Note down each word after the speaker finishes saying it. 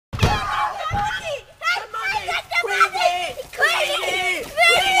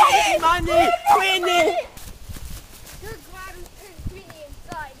money! Tweenie! You're glad we turned Tweenie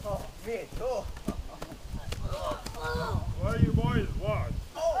inside. Oh, me too. What do you boys want?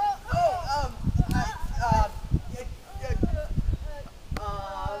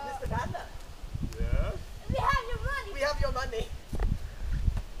 Mr. Panda. Yes? We have your money. We have your money.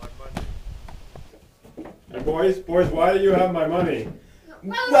 My money. And boys, why do you have my money?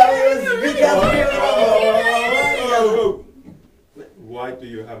 Why do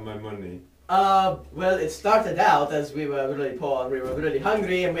you have my money? Well, it started out as we were really poor, we were really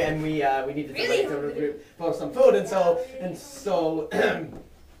hungry, and we needed Really some money for some food, and so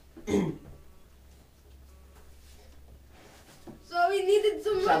So we needed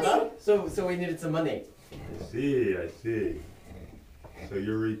some money. Shadnar, so we needed some money. I see. So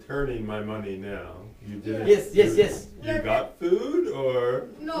you're returning my money now. You didn't. Yes. You got food or?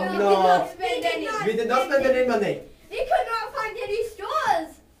 No, No. we did not spend any. We did not spend any money We could not find any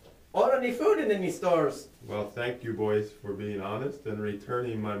stores. or any food in any stores. Well, thank you boys for being honest and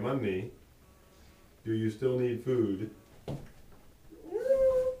returning my money. Do you still need food?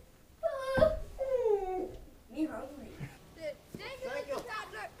 Me hungry. Thank you.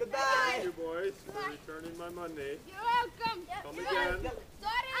 Thank Goodbye. you boys for returning my money. You're welcome. Come again.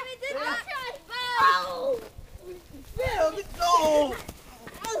 Sorry, we did not try. Ow! Phil, no!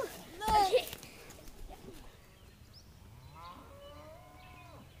 No.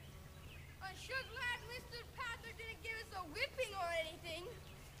 I'm sure glad Mr. Panther didn't give us a whipping or anything.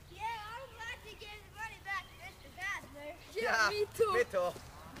 Yeah, I'm glad he gave his money back to Mr. Panther. Yeah, me too. Me too.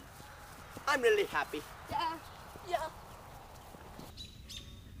 I'm really happy. Yeah.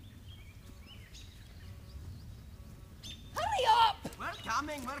 Hurry up! We're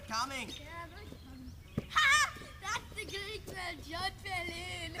coming. Ha! That's the Greek where Judd fell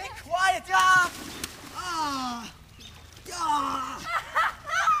in. Be quiet, yeah! Ah!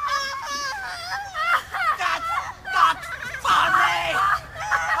 That's not funny!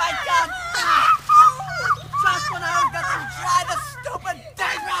 I got just when I was getting dry the stupid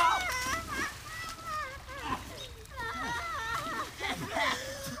dingo!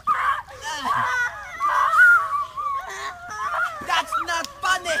 That's not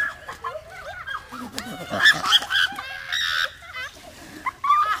funny!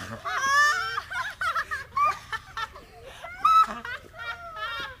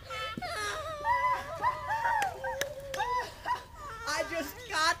 I just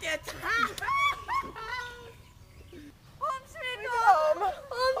got it! Home sweet home.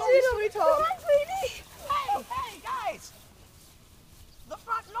 Home sweet home. Come on, sweetie. Hey, guys! The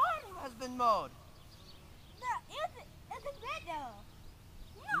front lawn has been mowed. It's a bit though.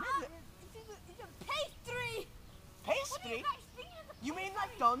 Is it? It's a pastry. Pastry? You mean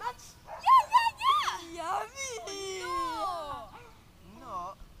like donuts? Yeah. Yummy.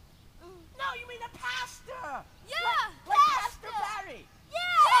 No. No, you mean a pasta! Yeah. Like Pastor Barry!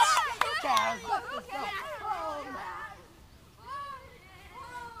 Yeah. Who cares? Okay.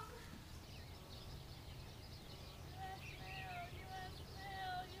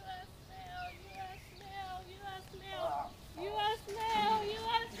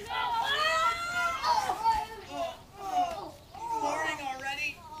 Morning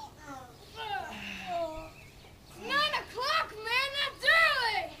already? 9 o'clock, man. That's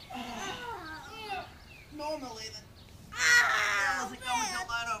early. Normally, the doesn't go until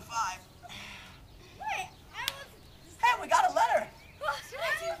 9:05. Wait, Hey, we got a letter! I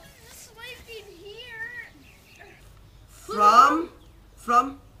was sleeping here.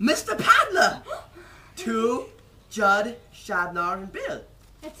 From Mr. Paddler to Judd, Shadnar, and Bill.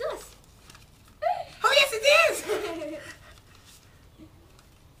 That's us. Oh, yes, it is!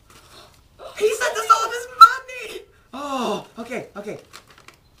 He sent us all of his money! Oh, okay.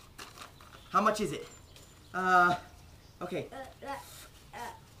 How much is it? Okay.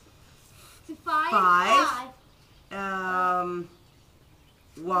 Five.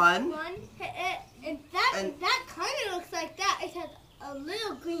 One. And And- that kind of looks like that. It has a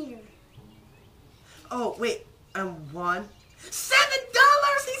little greener. Oh, wait. And one.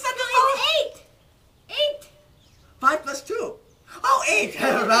 $7! He sent us all. It's 8. 5 plus 2. Oh, 8!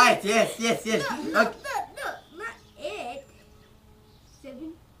 Right, yes. No, not 8.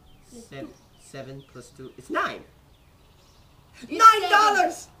 7. 7 plus 2. It's 9. It's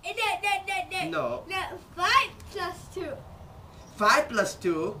 $9! No. No. 5 plus 2 5 plus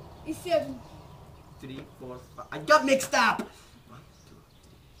 2. is 7. 3, 4, 5. I got mixed up. 1, 2,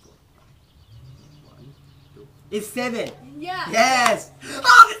 3, 4, 5. 1, 2. It's 7. Yeah. Yes.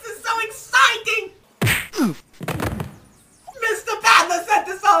 Oh, this is so exciting. Mr. Paddler sent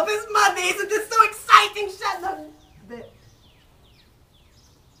us all this money. Isn't this so exciting, Shadnar?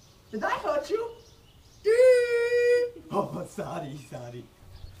 Did I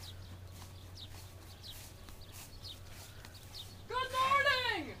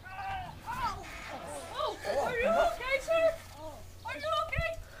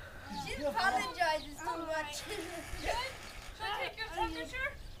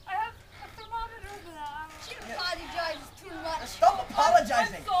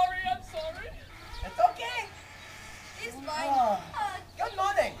apologizing. I'm sorry. It's okay. It's fine. Oh. Good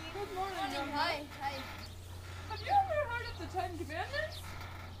morning. Good morning, young man. Hi. Have you ever heard of the Ten Commandments?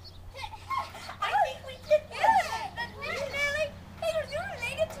 I think we did. Yeah, that missionary. Hey, are you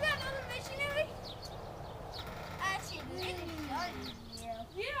related to that other missionary? Actually,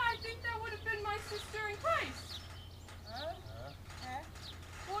 Yeah, I think that would have been my sister in Christ.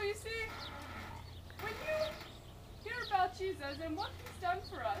 Well, you see, when you hear about Jesus and what he's done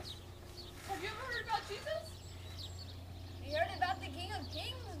for us, have you ever heard about Jesus? We heard about the King of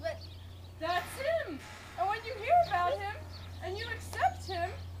Kings, but That's him. And when you hear about him and you accept him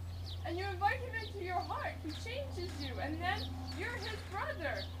and you invite him into your heart, he changes you, and then you're his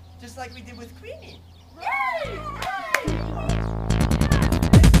brother. Just like we did with Queenie. Right!